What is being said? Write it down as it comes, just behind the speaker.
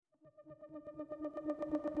Hey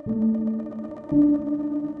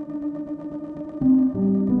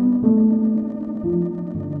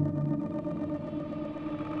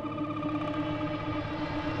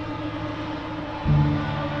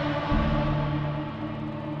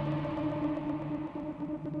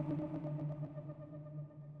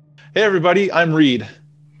everybody, I'm Reed.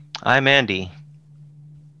 I'm Andy.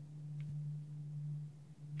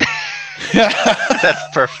 That's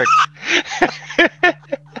perfect.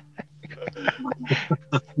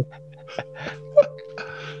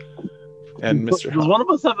 And Mr. Does one of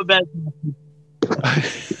us have a bad?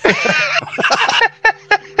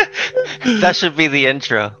 That should be the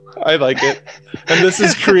intro. I like it. And this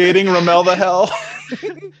is Creating Ramel the Hell.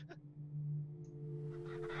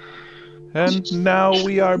 And now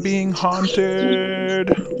we are being haunted.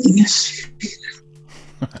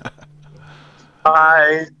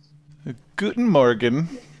 Hi. Guten Morgen.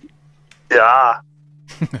 Yeah.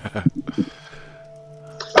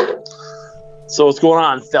 So what's going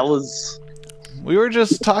on, fellas? We were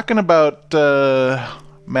just talking about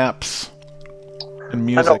maps and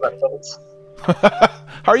music. I know that, fellas.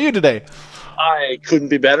 How are you today? I couldn't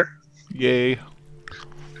be better. Yay.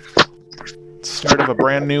 Start of a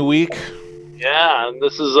brand new week. Yeah, and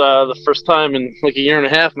this is the first time in like a year and a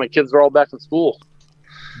half my kids are all back in school.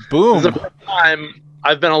 Boom. This is the first time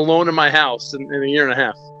I've been alone in my house in a year and a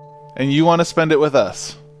half. And you want to spend it with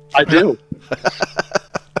us. I do.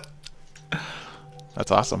 That's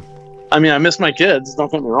awesome. I mean, I miss my kids,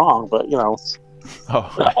 don't get me wrong, but, you know,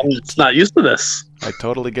 Oh, I'm just not used to this. I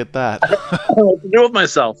totally get that. I don't know what to do with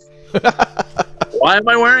myself. Why am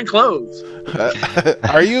I wearing clothes?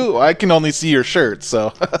 Are you? I can only see your shirt,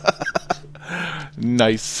 so.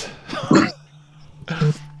 Nice.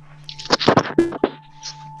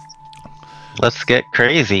 Let's get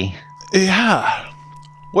crazy. Yeah.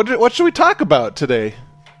 What should we talk about today,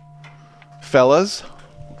 fellas?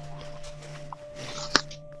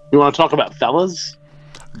 You want to talk about fellas?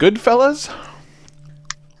 Good fellas?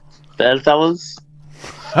 Bad fellas?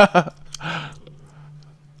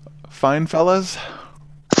 Fine fellas?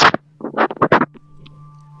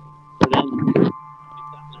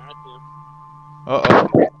 Uh-oh.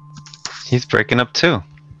 He's breaking up too.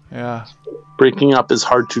 Yeah. Breaking up is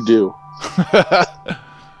hard to do.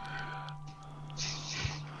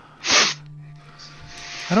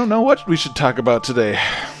 I don't know what we should talk about today.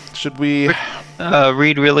 Should we...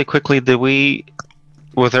 Read really quickly.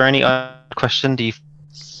 Was there any question? Do you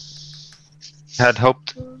had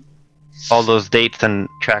hoped all those dates and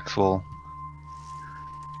tracks will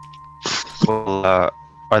are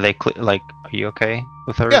they are you okay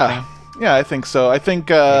with everything? Yeah, I think so. I think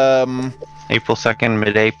April 2nd,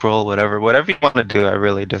 mid-April, whatever you want to do. I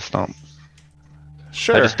really just don't.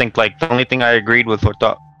 Sure. I just think like the only thing I agreed with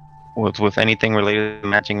was with anything related to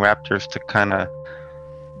matching Raptors to kind of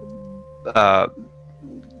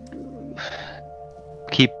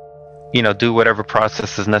keep, do whatever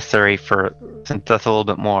process is necessary since that's a little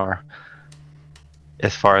bit more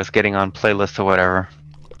as far as getting on playlists or whatever.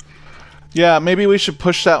 Yeah, maybe we should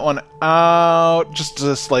push that one out just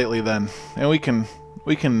slightly then, and we can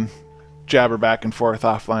jabber back and forth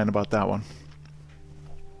offline about that one.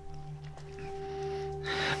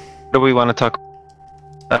 What do we want to talk?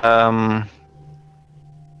 I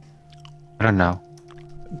don't know.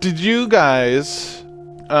 Did you guys?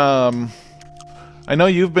 I know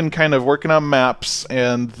you've been kind of working on maps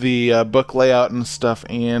and the book layout and stuff,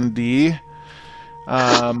 Andy.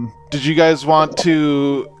 Did you guys want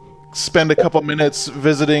to spend a couple minutes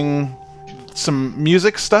visiting some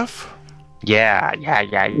music stuff? Yeah.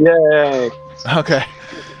 Yay! Okay.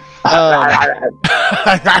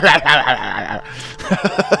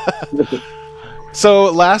 So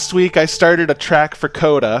last week I started a track for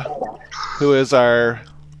Coda, who is our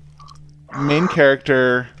main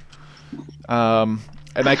character, and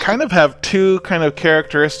I kind of have two kind of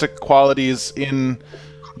characteristic qualities in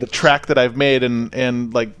the track that I've made,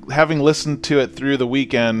 and like having listened to it through the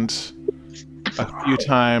weekend a few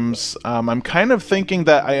times, I'm kind of thinking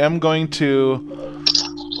that I am going to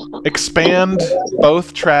expand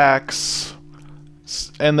both tracks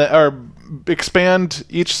or expand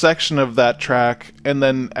each section of that track and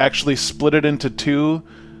then actually split it into two,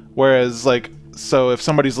 whereas so if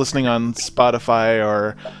somebody's listening on Spotify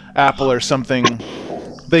or Apple or something,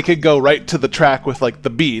 they could go right to the track with the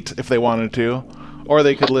beat if they wanted to, or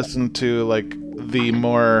they could listen to the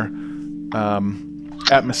more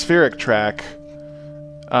atmospheric track,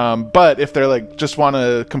 but if they're just want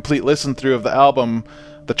a complete listen through of the album,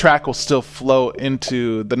 the track will still flow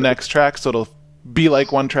into the next track, so it'll be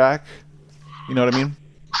like one track. You know what I mean?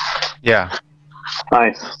 Yeah.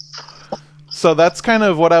 Nice. So that's kind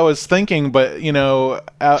of what I was thinking, but you know,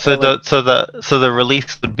 So the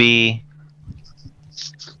release would be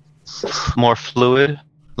more fluid,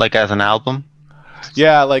 like as an album.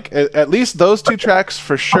 yeah, like at least those two tracks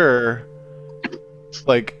for sure.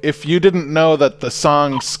 Like if you didn't know that the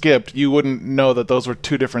song skipped, you wouldn't know that those were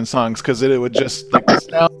two different songs because it would just like the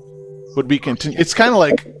sound would be continu. It's kind of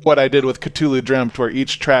like what I did with Cthulhu Dreamt, where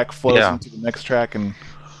each track flows Yeah. into the next track, and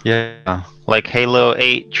Yeah, like Halo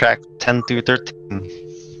 8 track 10 through 13.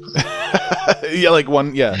 yeah, like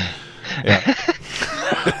one, yeah.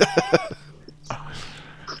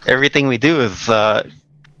 Everything we do is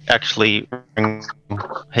actually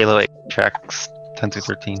Halo 8 tracks 10 through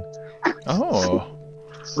 13. Oh.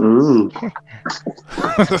 Ooh.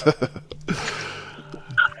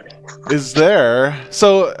 Is there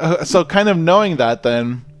so kind of knowing that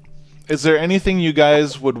then, is there anything you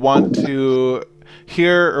guys would want to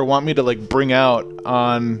hear or want me to like bring out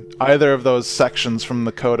on either of those sections from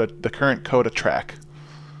the current Coda track?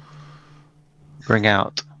 Bring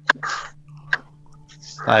out.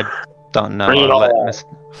 I don't know. Bring it I'll let all Miss-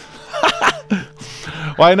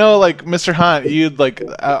 Well, I know like Mr. Hunt, you'd like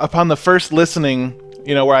upon the first listening,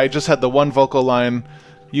 you know, where I just had the one vocal line,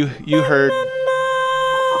 you heard,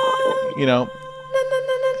 you know,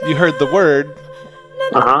 you heard the word,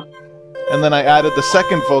 Uh-huh. and then I added the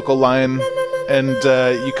second vocal line, and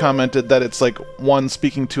you commented that it's like one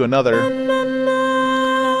speaking to another.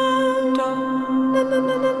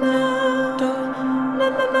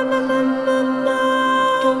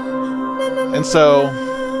 And so,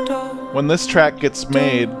 when this track gets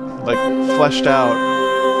made, like fleshed out,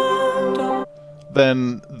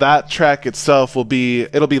 then that track itself it'll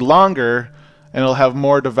be longer, and it'll have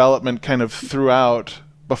more development kind of throughout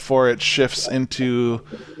before it shifts into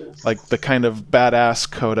like the kind of badass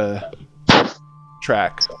Coda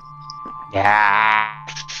track. Yeah.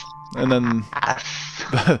 And then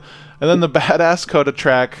the badass Coda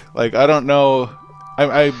track, like I don't know,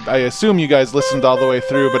 I assume you guys listened all the way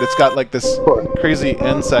through, but it's got like this crazy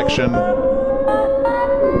end section.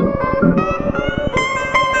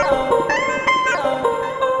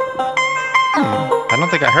 I don't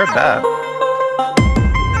think I heard that.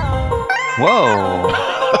 Whoa.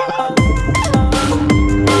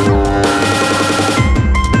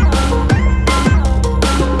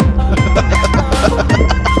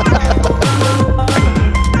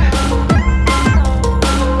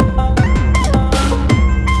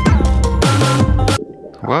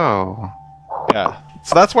 Whoa. Yeah.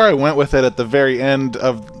 So that's where I went with it at the very end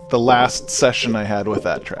of the last session I had with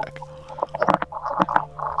that track.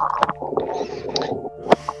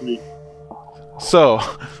 So,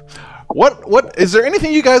 what is there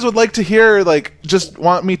anything you guys would like to hear, like just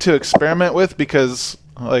want me to experiment with, because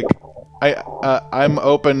like I'm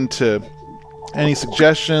open to any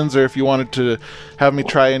suggestions, or if you wanted to have me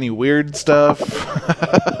try any weird stuff.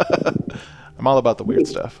 I'm all about the weird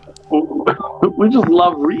stuff. We just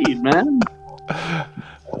love Reed, man.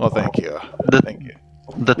 Well, thank you. Thank you.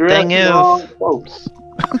 The You're thing asking is, the wrong folks.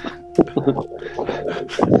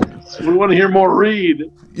 We want to hear more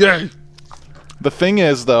Reed. Yeah. The thing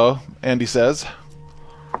is, though, Andy says,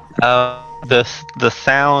 the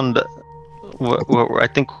sound. I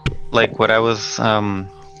think like what I was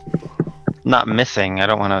not missing. I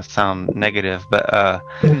don't want to sound negative, but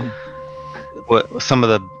what some of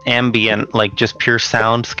the ambient, like just pure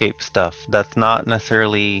soundscape stuff. That's not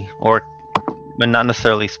necessarily, but not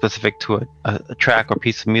necessarily specific to a track or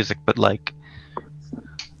piece of music, but like,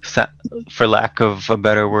 for lack of a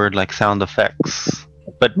better word, like sound effects,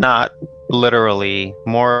 but not literally.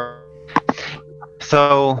 More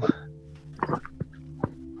so.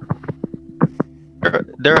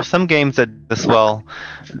 There are some games that do this well.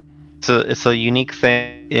 So it's a unique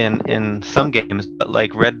thing in some games, but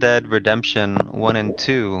like Red Dead Redemption 1 and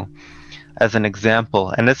 2 as an example,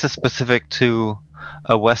 and this is specific to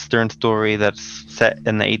a Western story that's set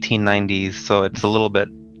in the 1890s, so it's a little bit,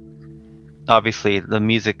 obviously the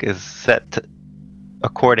music is set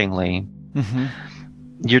accordingly. mm-hmm.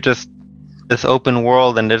 You're just this open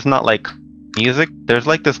world, and there's not like music, there's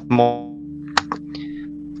like this more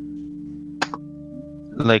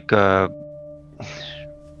like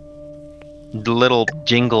little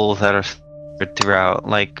jingles that are throughout,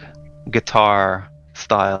 like guitar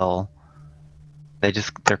style.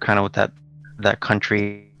 They're kind of with that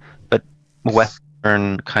country but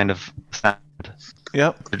Western kind of sound.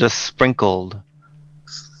 Yep. They're just sprinkled.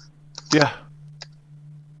 Yeah.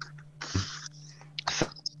 So,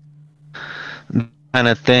 kind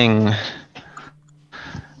of thing,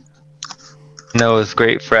 is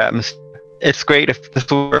great for atmosphere. It's great if this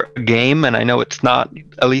were a game, and I know it's not,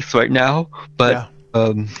 at least right now, but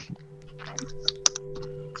Yeah.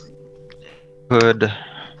 could.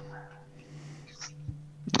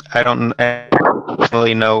 I don't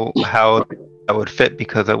really know how that would fit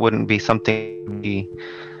because it wouldn't be something.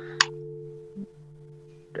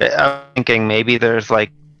 I'm thinking maybe there's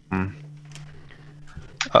like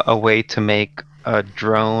a way to make a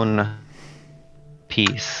drone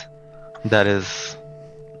piece that is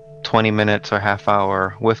 20 minutes or half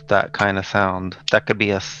hour with that kind of sound. That could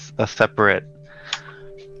be a separate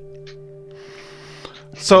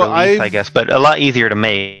So release, I guess, but a lot easier to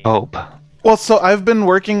make. I hope. Well, so I've been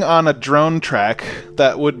working on a drone track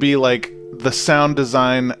that would be like the sound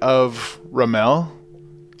design of Ramel,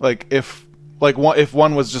 like if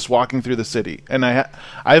one was just walking through the city, and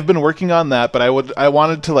I've been working on that, but I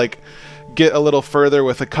wanted to like get a little further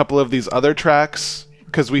with a couple of these other tracks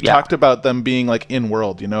because we talked about them being like in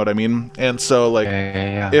world, you know what I mean? And so like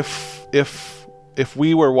if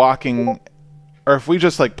we were walking, or if we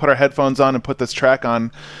just like put our headphones on and put this track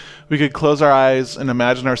on, we could close our eyes and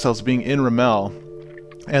imagine ourselves being in Ramel,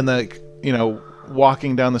 and like, you know,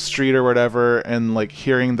 walking down the street or whatever, and like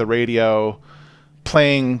hearing the radio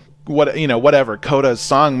playing whatever Coda's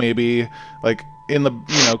song, maybe like in the,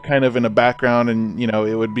 you know, kind of in a background, and you know,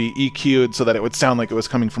 it would be EQ'd so that it would sound like it was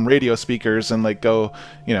coming from radio speakers, and like go,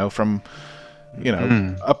 you know, from, you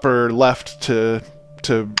know, upper left to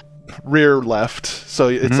rear left, so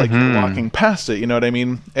it's like you're walking past it, you know what I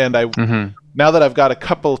mean? And now that I've got a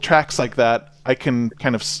couple tracks like that, I can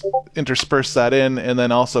kind of intersperse that in, and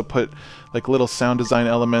then also put like little sound design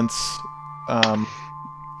elements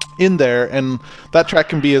in there, and that track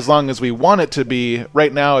can be as long as we want it to be.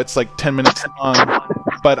 Right now it's like 10 minutes long,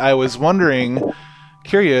 but I was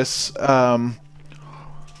curious, and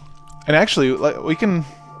actually we can,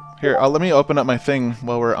 here, let me open up my thing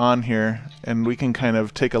while we're on here, and we can kind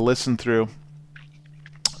of take a listen through.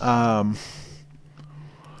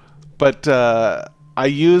 But I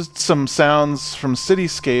used some sounds from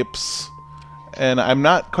Cityscapes, and I'm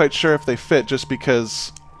not quite sure if they fit, just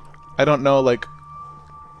because I don't know like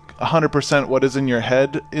 100% what is in your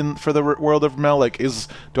head for the world of Mel. Like,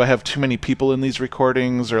 do I have too many people in these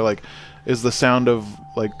recordings, or like is the sound of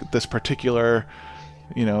like this particular,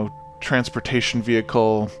 you know, transportation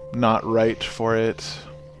vehicle not right for it?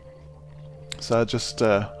 So I'll just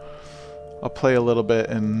I'll play a little bit,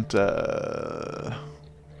 and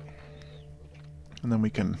then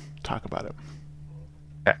we can talk about it.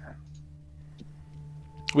 Yeah.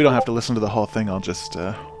 We don't have to listen to the whole thing. I'll just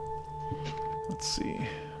let's see.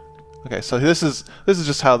 Okay, so this is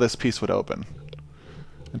just how this piece would open.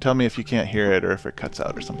 And tell me if you can't hear it or if it cuts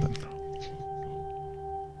out or something.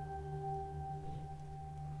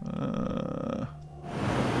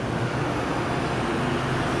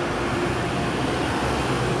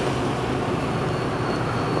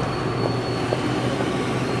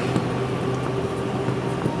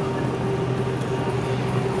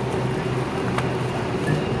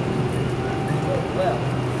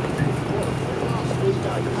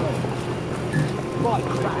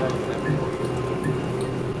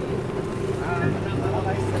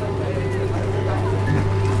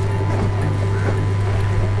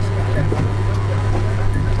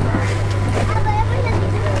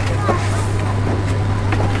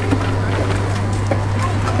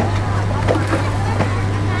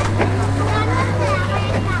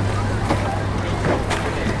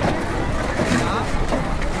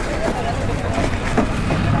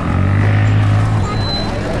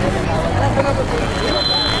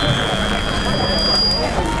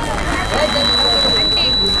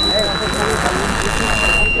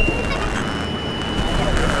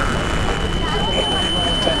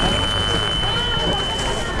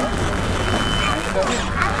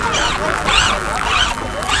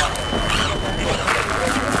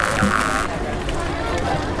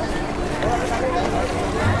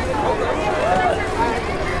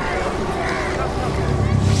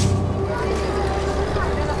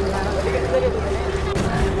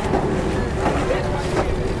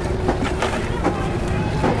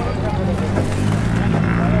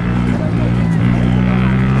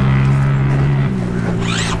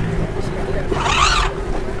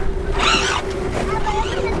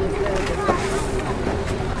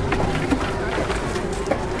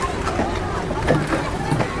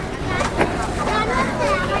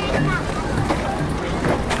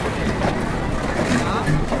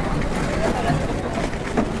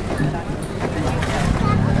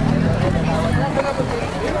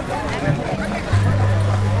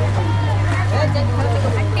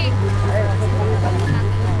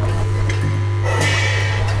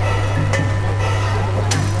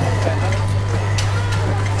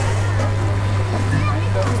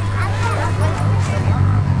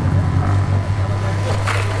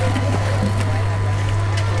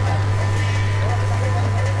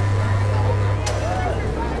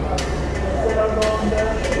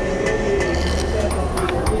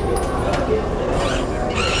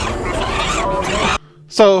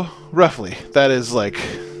 So roughly, that is like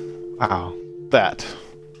Wow. that.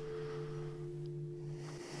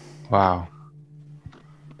 Wow.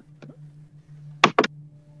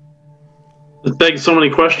 It begs so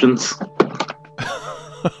many questions.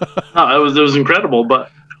 No, it was incredible,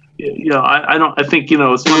 but I think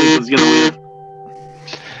it's funny because we have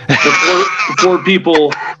the four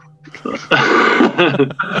people.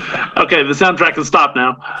 Okay, the soundtrack can stop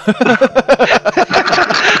now.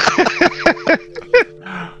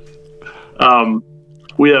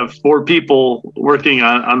 We have four people working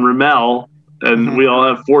on Ramel, and we all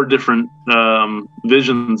have four different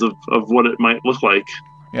visions of what it might look like.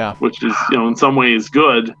 Yeah. Which is, in some ways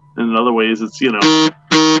good, and in other ways it's,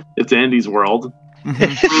 it's Andy's world.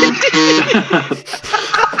 Which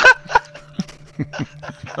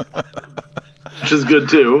is good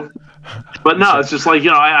too. But no, it's just like,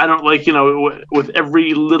 I don't like, with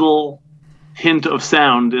every little hint of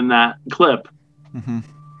sound in that clip,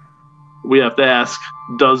 we have to ask,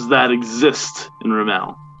 does that exist in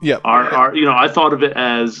Ramel? Yeah. I thought of it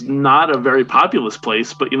as not a very populous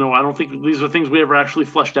place, but I don't think these are things we ever actually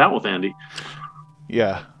fleshed out with Andy.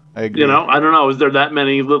 Yeah, I agree. I don't know. Is there that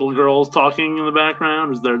many little girls talking in the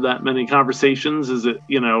background? Is there that many conversations? Is it,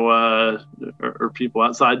 are people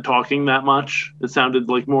outside talking that much? It sounded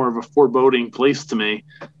like more of a foreboding place to me.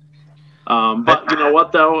 But you know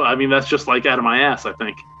what, though? I mean, that's just like out of my ass, I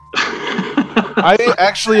think. I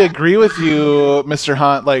actually agree with you, Mr.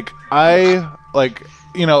 Hunt.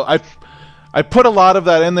 I put a lot of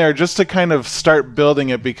that in there just to kind of start building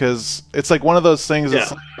it, because it's like one of those things. Yeah.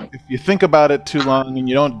 It's like, if you think about it too long and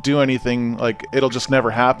you don't do anything, like it'll just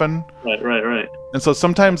never happen. Right. And so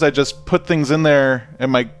sometimes I just put things in there,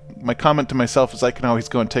 and my comment to myself is I can always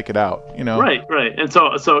go and take it out. Right. And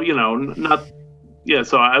so not. Yeah,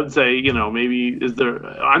 so I would say, maybe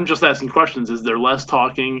I'm just asking questions. Is there less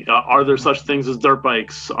talking? Are there such things as dirt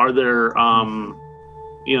bikes? Are there,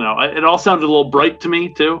 it all sounded a little bright to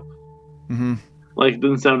me too. Mm-hmm. Like, it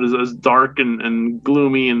didn't sound as dark and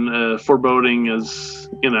gloomy and foreboding as,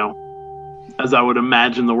 as I would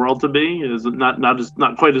imagine the world to be. Is not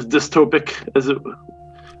quite as dystopic as it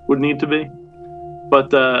would need to be.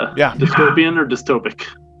 But, yeah. Dystopian or dystopic?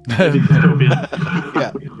 Maybe dystopian.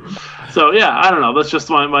 Yeah. So yeah, I don't know. That's just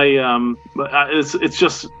my it's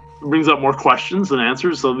just brings up more questions than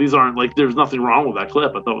answers. So these aren't like, there's nothing wrong with that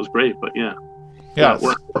clip. I thought it was great, but yeah.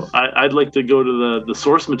 I'd like to go to the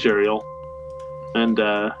source material and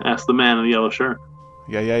ask the man in the yellow shirt.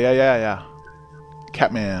 Yeah.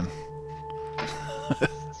 Catman.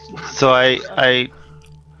 So I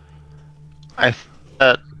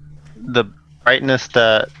that the brightness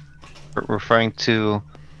that we're referring to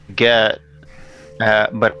get,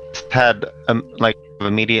 but had like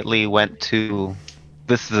immediately went to,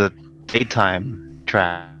 this is a daytime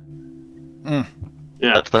track.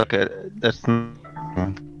 Yeah, that's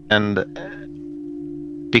and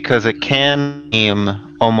because it can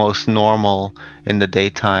seem almost normal in the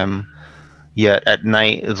daytime, yet at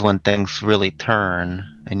night is when things really turn,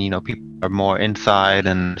 and people are more inside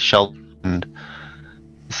and sheltered, and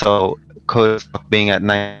so Coda's being at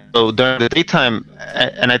night. So during the daytime,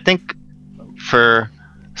 and I think for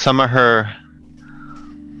some of her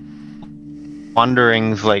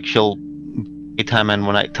wanderings, like she'll daytime and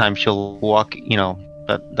nighttime she'll walk,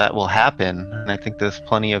 that will happen, and I think there's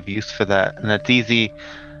plenty of use for that, and it's easy.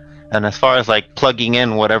 And as far as like plugging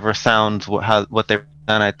in whatever sounds, what they've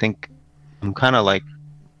done, I think I'm kind of like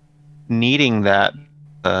needing that.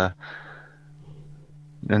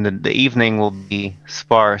 And the evening will be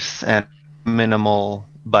sparse and minimal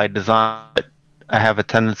by design. But I have a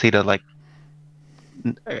tendency to like,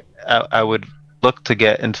 I would look to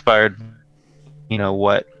get inspired,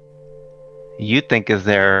 what you think is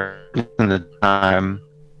there in the time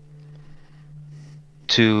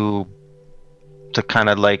to kind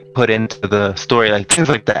of like put into the story, like things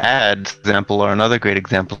like the ads example are another great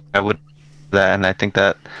example. I would do that, and I think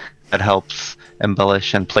that helps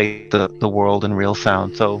embellish and play the world in real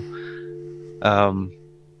sound. So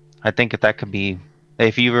I think that could be,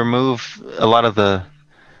 if you remove a lot of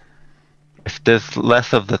if there's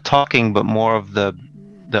less of the talking but more of the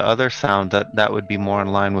other sound, that would be more in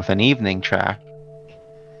line with an evening track.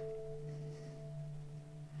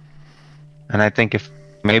 And I think if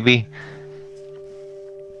maybe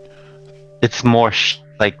it's more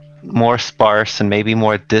more sparse and maybe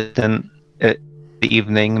more distant at the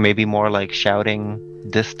evening, maybe more like shouting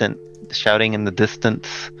in the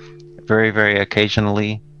distance, very, very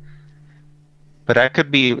occasionally. But that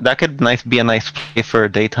could be a nice play for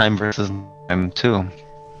daytime versus nighttime too.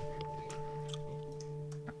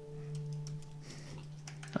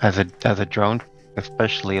 As a drone,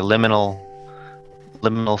 especially a liminal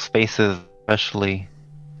liminal spaces, especially,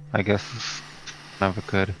 I guess, is never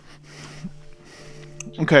good.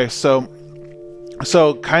 Okay, so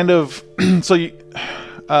kind of so you,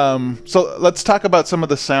 so let's talk about some of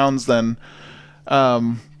the sounds then.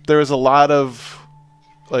 There was a lot of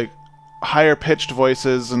like higher pitched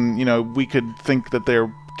voices, and we could think that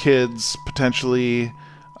they're kids potentially.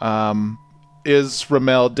 Is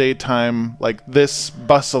Ramel daytime like this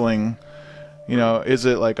bustling? Is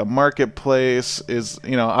it like a marketplace?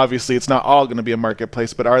 Obviously it's not all going to be a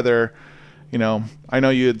marketplace, but are there, I know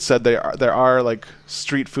you had said there are like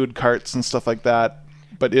street food carts and stuff like that,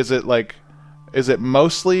 but is it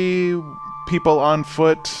mostly people on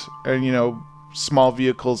foot and small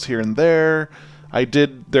vehicles here and there?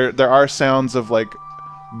 There are sounds of like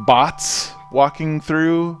bots walking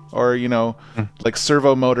through, or like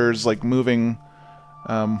servo motors like moving,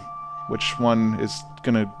 which one is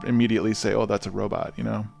gonna immediately say, oh, that's a robot,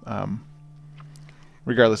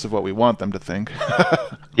 regardless of what we want them to think.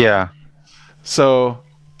 Yeah. So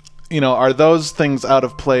are those things out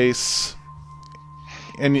of place?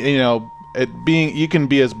 And you can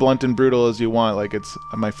be as blunt and brutal as you want, like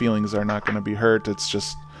my feelings are not going to be hurt, it's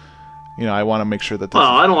just I want to make sure that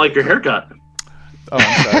I don't like your haircut. Oh,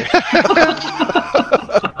 I'm sorry.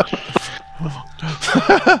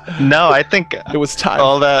 No, I think it was time.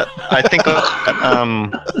 All that. I think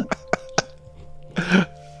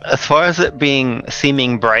as far as it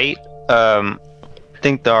seeming bright, I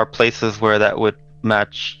think there are places where that would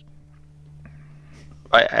match.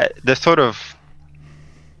 There's sort of,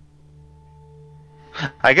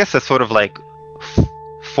 I guess there's sort of like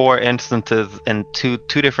 4 instances in two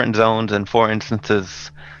different zones, and 4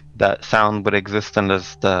 instances that sound would exist in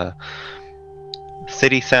as the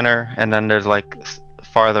city center, and then there's like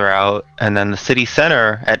farther out, and then the city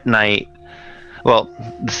center at night. Well,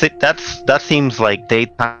 that seems like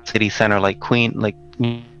daytime city center, like Queens,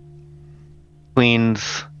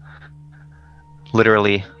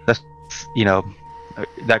 literally. That's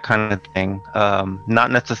that kind of thing.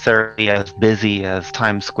 Not necessarily as busy as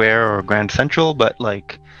Times Square or Grand Central, but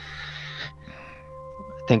like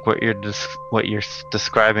I think what you're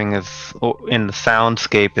describing is in the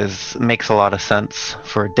soundscape makes a lot of sense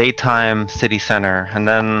for daytime city center, and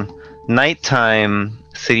then nighttime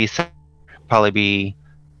city center probably be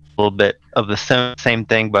a little bit of the same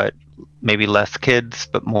thing, but maybe less kids,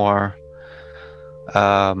 but more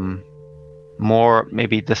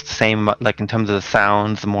maybe just the same, like in terms of the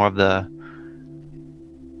sounds, more of the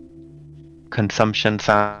consumption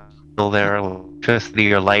sound still there,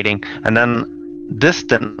 electricity or lighting, and then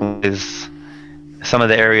distant is some of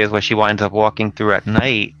the areas where she winds up walking through at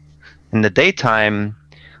night. In the daytime,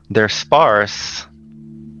 they're sparse,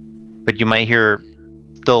 but you might hear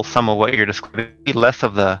still some of what you're describing, less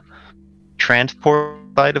of the transport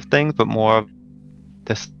side of things, but more of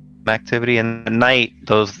this activity. And at night,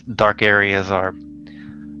 those dark areas are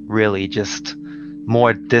really just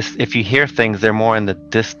more if you hear things, they're more in the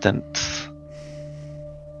distance,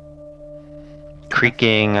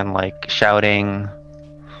 creaking and like shouting.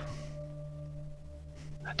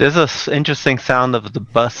 There's this interesting sound of the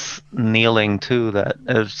bus kneeling too, that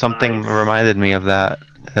something reminded me of that,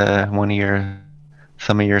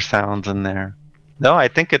 some of your sounds in there. No, I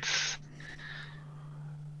think it's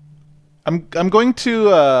I'm going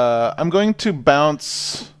to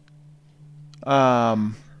bounce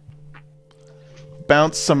some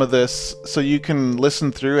of this so you can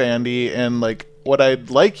listen through, Andy, and like what I'd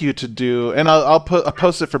like you to do, and I'll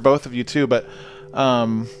post it for both of you too, but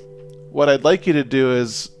what I'd like you to do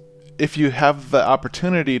is, if you have the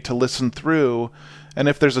opportunity to listen through, and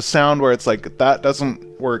if there's a sound where it's like that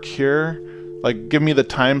doesn't work here, like give me the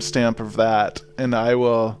timestamp of that, and I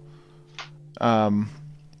will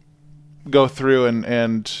go through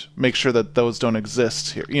and make sure that those don't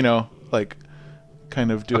exist here, like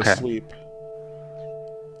kind of do a sweep.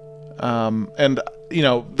 And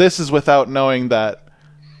this is without knowing that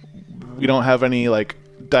we don't have any like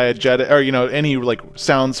diegetic or any like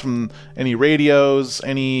sounds from any radios,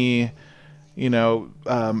 any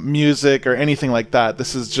music or anything like that.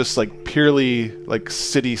 This is just like purely like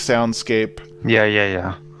city soundscape.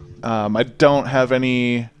 Yeah. I don't have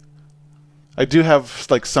any. I do have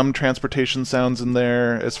like some transportation sounds in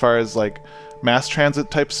there as far as like mass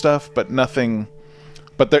transit type stuff, but nothing.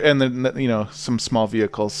 But there, and then some small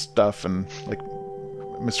vehicle stuff, and like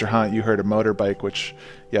Mr. Hunt, you heard a motorbike, which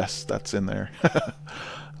yes, that's in there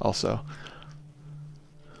also.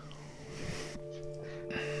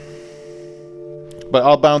 But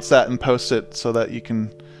I'll bounce that and post it so that you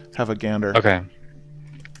can have a gander. Okay.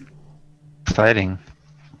 Exciting.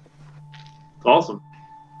 Awesome.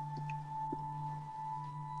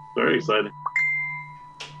 Very exciting.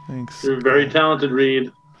 Thanks. You're very talented,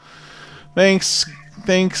 Reed. Thanks,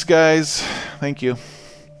 guys. Thank you.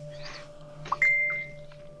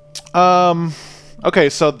 Okay,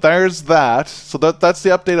 so there's that. So that's the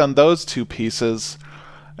update on those two pieces.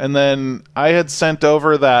 And then I had sent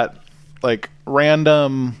over that, like,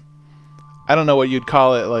 random, I don't know what you'd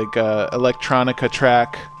call it, like, electronica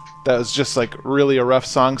track that was just, like, really a rough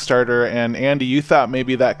song starter. And Andy, you thought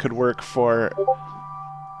maybe that could work for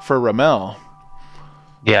Ramel.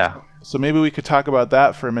 Yeah. So maybe we could talk about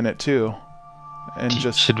that for a minute too, and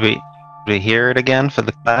just should we hear it again for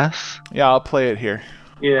the class? Yeah, I'll play it here.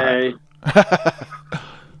 Yay!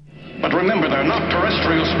 But remember, they're not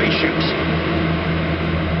terrestrial spaceships.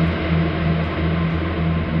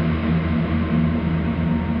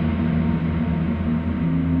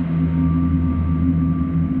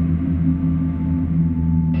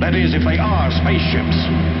 That is, if they are spaceships.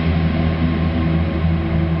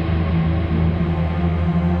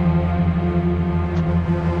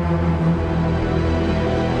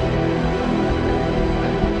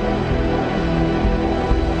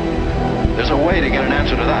 There's a way to get an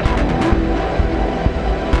answer to that.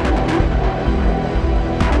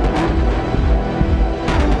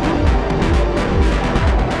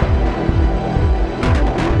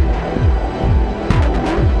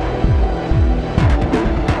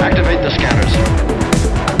 Activate the scanners.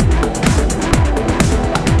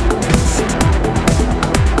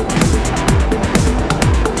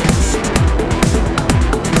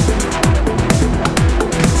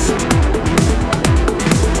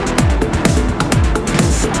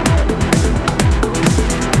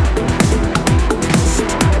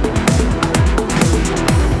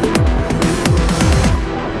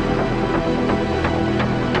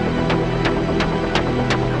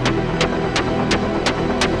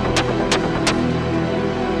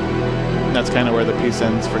 That's kind of where the piece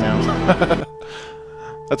ends for now.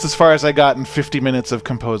 That's as far as I got in 50 minutes of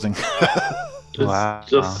composing. It's Wow.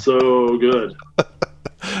 just so good.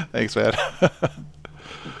 Thanks, man.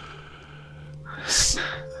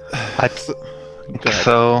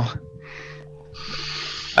 So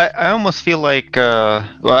I almost feel like well,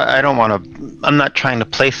 I don't want to. I'm not trying to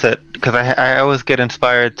place it because I always get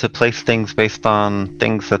inspired to place things based on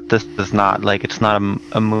things that this is not. Like it's not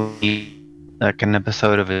a movie, like an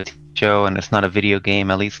episode of a show, and it's not a video game.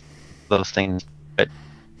 At least those things, but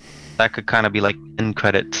that could kind of be like end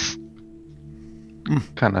credits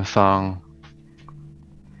kind of song.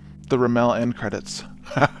 The Ramel end credits.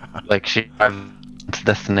 Like she arrives to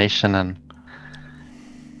destination and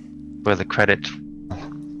where the credit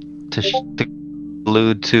to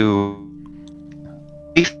allude to,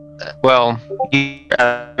 well,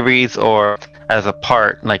 series or as a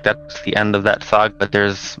part, like that's the end of that saga, but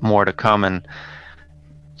there's more to come, and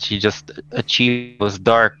she just achieved was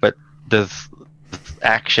dark, but there's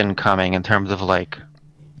action coming in terms of like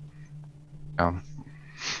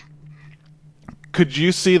Could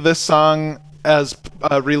you see this song as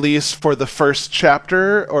a release for the first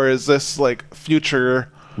chapter, or is this like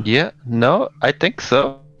future? Yeah, no, I think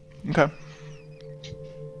so. Okay.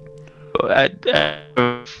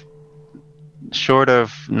 Short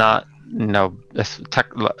of not,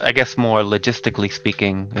 I guess more logistically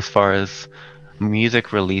speaking, as far as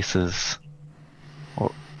music releases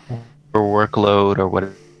or workload or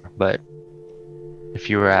whatever. But if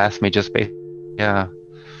you were to ask me just based, yeah,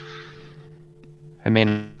 I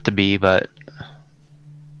mean to be, but.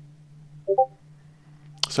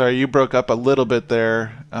 Sorry, you broke up a little bit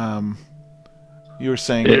there. You were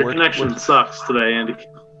saying Your connection sucks today, Andy.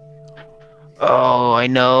 Oh, I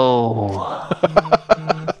know.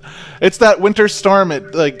 It's that winter storm.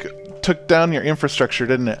 It like took down your infrastructure,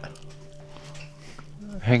 didn't it?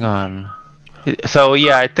 Hang on. So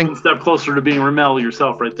yeah, I think One step closer to being Ramel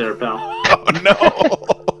yourself, right there, pal. Oh no,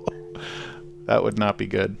 that would not be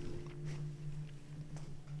good.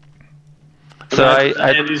 so.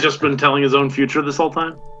 Andy's just been telling his own future this whole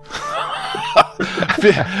time.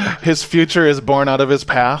 His future is born out of his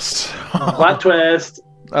past. Plot twist.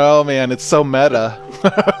 Oh man, it's so meta.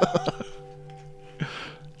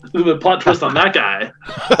 The plot twist on that guy.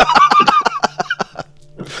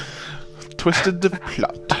 Twisted the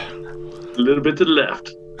plot. A little bit to the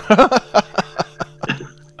left.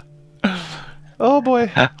 Oh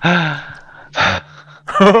boy.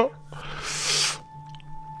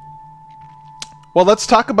 Well, let's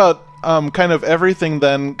talk about kind of everything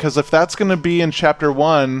then, because if that's going to be in chapter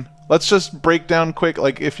 1, let's just break down quick,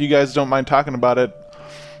 like if you guys don't mind talking about it,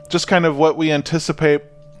 just kind of what we anticipate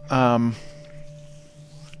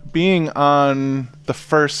being on the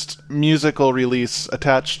first musical release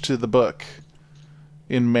attached to the book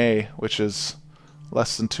in May, which is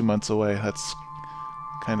less than 2 months away. That's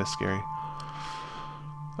kind of scary.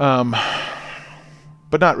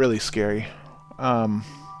 But not really scary.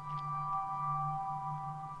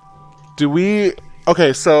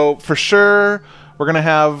 Okay, so for sure we're gonna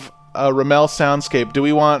have a Ramel soundscape. Do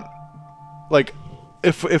we want, like,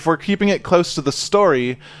 if we're keeping it close to the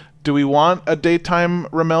story, do we want a daytime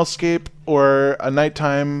Ramelscape or a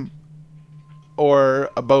nighttime or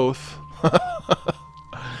a both?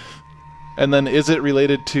 And then is it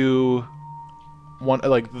related to one,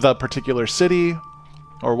 like the particular city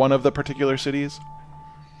or one of the particular cities?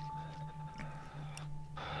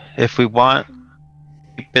 If we want to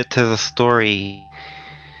keep it to the story,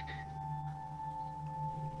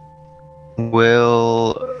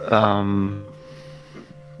 will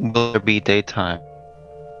there be daytime?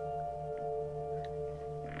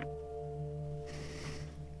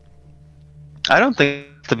 I don't think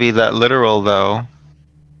it has to be that literal, though.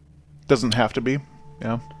 Doesn't have to be.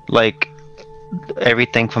 Yeah. Like,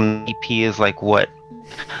 everything from the EP is like what?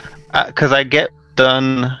 Because I get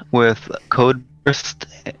done with Code Burst,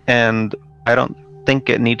 and I don't think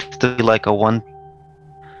it needs to be like a one.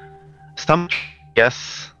 Some,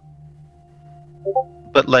 yes.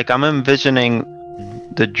 But like, I'm envisioning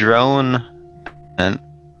the drone and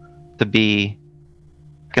to be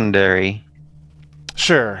secondary.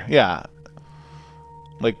 Sure, yeah.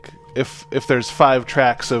 Like, if there's 5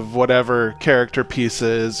 tracks of whatever character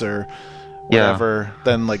pieces or whatever,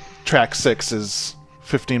 then like track 6 is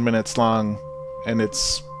 15 minutes long, and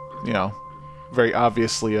it's, you know, very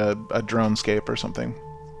obviously a dronescape or something.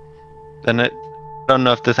 Then I don't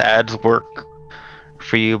know if this adds work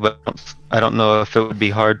for you, but I don't know if it would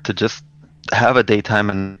be hard to just have a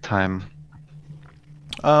daytime and time.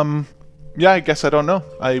 Yeah, I guess I don't know.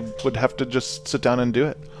 I would have to just sit down and do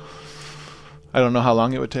it. I don't know how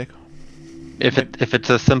long it would take. If it's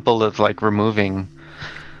as simple as like removing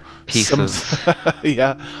pieces.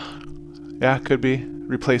 Yeah, could be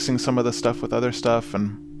replacing some of the stuff with other stuff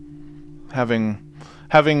and having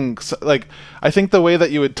like, I think the way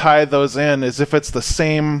that you would tie those in is if it's the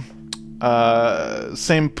same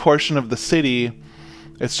portion of the city,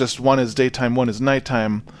 it's just one is daytime, one is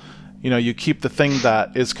nighttime. You know, you keep the thing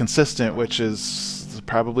that is consistent, which is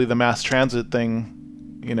probably the mass transit thing.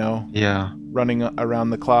 You know, running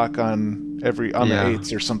around the clock on the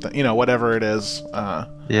 8s or something. You know, whatever it is.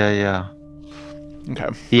 Yeah. Okay.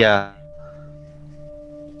 Yeah.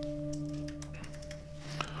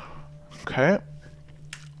 Okay.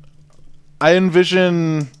 I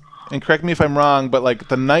envision, and correct me if I'm wrong, but like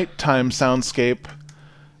the nighttime soundscape,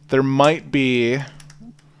 there might be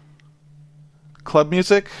club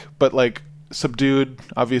music, but like subdued.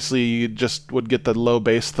 Obviously, you just would get the low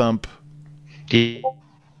bass thump.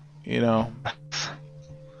 You know.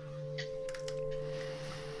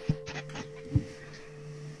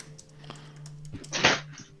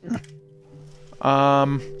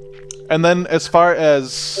 And then as far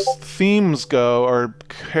as themes go, or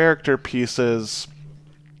character pieces,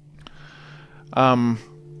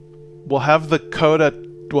 we'll have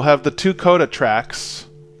the 2 coda tracks,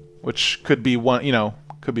 which could be one, you know,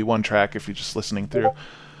 could be one track if you're just listening through.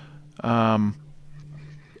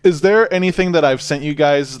 Is there anything that I've sent you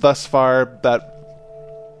guys thus far that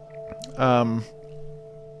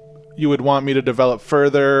you would want me to develop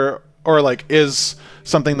further, or like is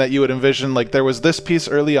something that you would envision? Like, there was this piece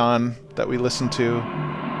early on that we listened to,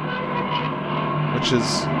 which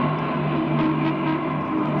has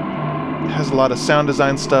a lot of sound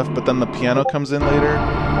design stuff, but then the piano comes in later.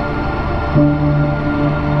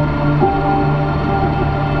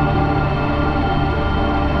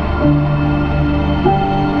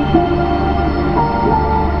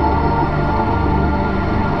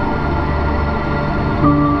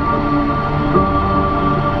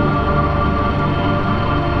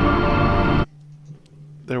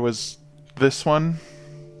 There was this one.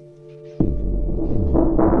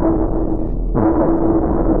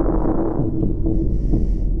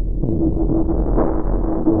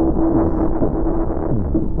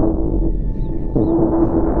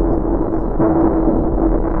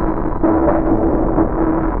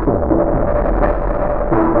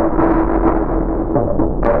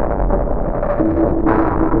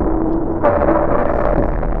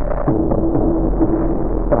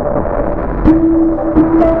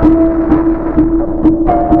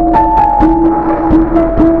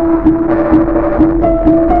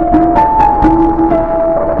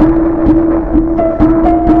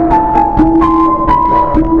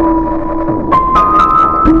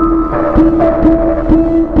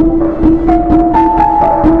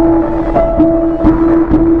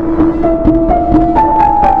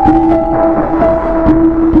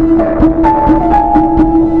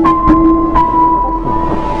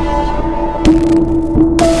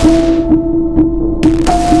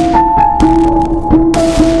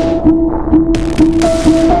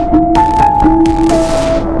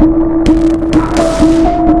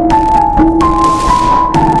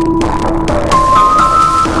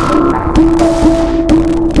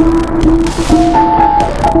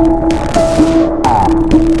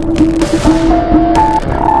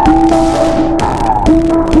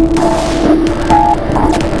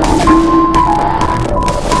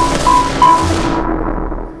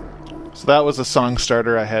 that was a song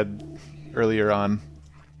starter I had earlier on.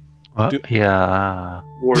 Yeah.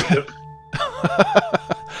 Worship.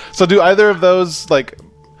 So do either of those, like,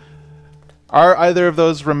 are either of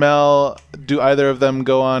those Ramel, do either of them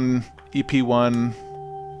go on EP1?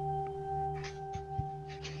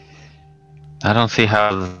 I don't see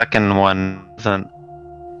how the second one doesn't.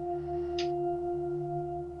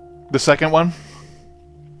 The second one?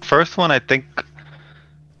 First one, I think.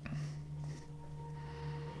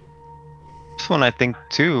 This one, I think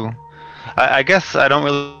too. I guess I don't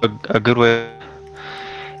really have a good way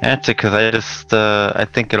to answer because I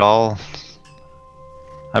think it all.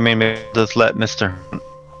 I mean, maybe just let Mr.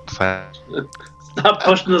 Stop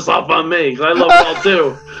pushing this off on me, 'cause I love it all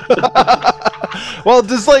too. Well,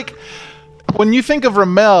 does, like, when you think of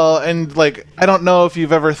Ramel, and, like, I don't know if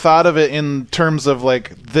you've ever thought of it in terms of,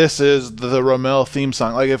 like, this is the Ramel theme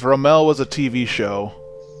song. Like, if Ramel was a TV show,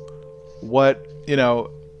 what,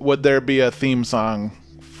 would there be a theme song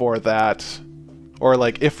for that? Or,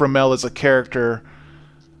 like, if Ramel is a character,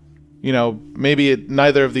 maybe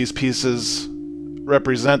neither of these pieces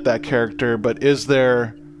represent that character, but is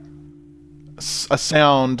there a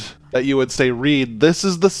sound that you would say, Reed, this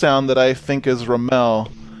is the sound that I think is Ramel.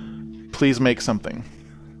 Please make something.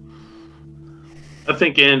 I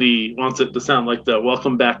think Andy wants it to sound like the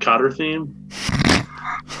Welcome Back Cotter theme.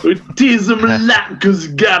 We tease him a lot because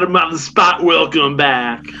you got him on the spot. Welcome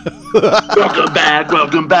back. Welcome back,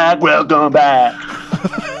 welcome back, welcome back.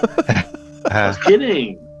 I was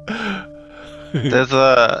kidding. There's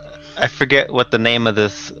I forget what the name of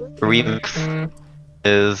this remix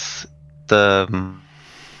is.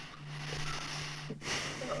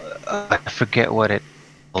 I forget what it.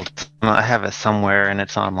 I have it somewhere and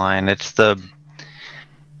it's online. It's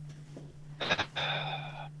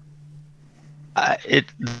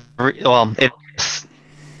it's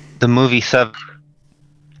the movie 7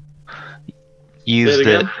 used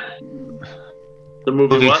it. The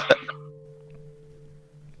movie what?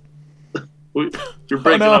 You're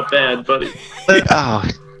breaking up bad, buddy. Oh,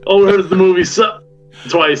 we heard the movie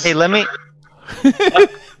twice. Hey, let me.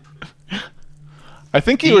 I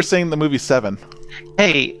think you were saying the movie 7.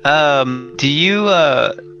 Hey, do you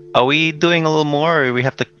are we doing a little more, or do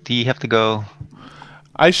you have to go?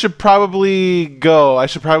 I should probably go. I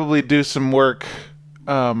should probably do some work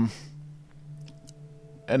and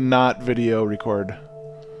not video record.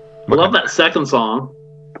 I love that second song.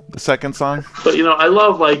 The second song? But, I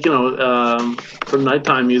love, like, for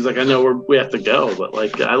nighttime music, I know we have to go, but,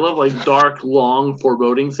 like, I love, like, dark, long,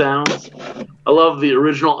 foreboding sounds. I love the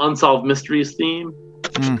original Unsolved Mysteries theme.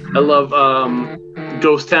 I love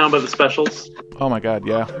Ghost Town by the Specials. Oh my god,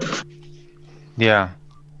 yeah. Yeah.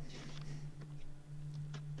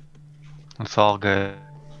 It's all good.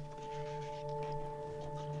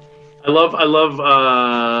 I love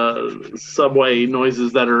subway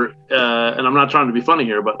noises that are, and I'm not trying to be funny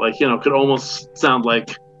here, but, like, could almost sound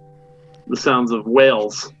like the sounds of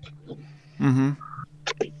whales. Mm-hmm.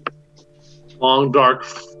 Long, dark,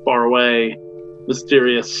 far away,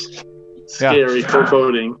 mysterious, scary,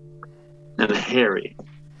 foreboding, and hairy.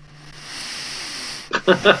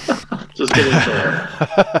 Just kidding.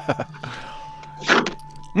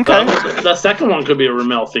 Okay. The second one could be a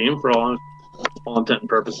Ramel theme for all intent and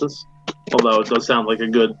purposes. Although it does sound like a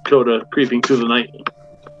good Coda Creeping Through the Night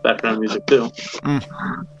background music too.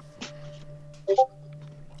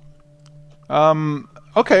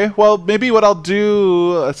 Okay, well, maybe what I'll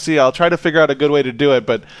do, let's see, I'll try to figure out a good way to do it,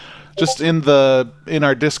 but just in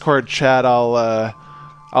our Discord chat,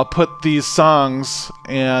 I'll put these songs,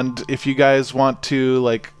 and if you guys want to,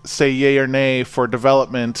 like, say yay or nay for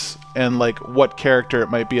development and, like, what character it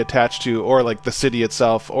might be attached to, or, like, the city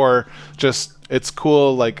itself, or just it's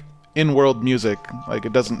cool, like, in-world music. Like,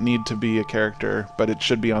 it doesn't need to be a character, but it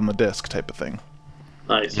should be on the disc type of thing.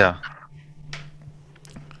 Nice. Yeah.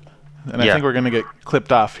 And I think we're going to get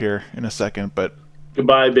clipped off here in a second, but...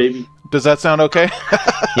 Goodbye, baby. Does that sound okay?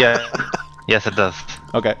 Yeah. Yes, it does.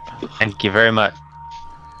 Okay. Thank you very much.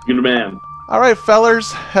 You're the man. All right,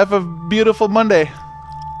 fellers. Have a beautiful Monday.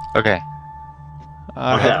 Okay.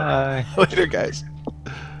 All right. Later, guys.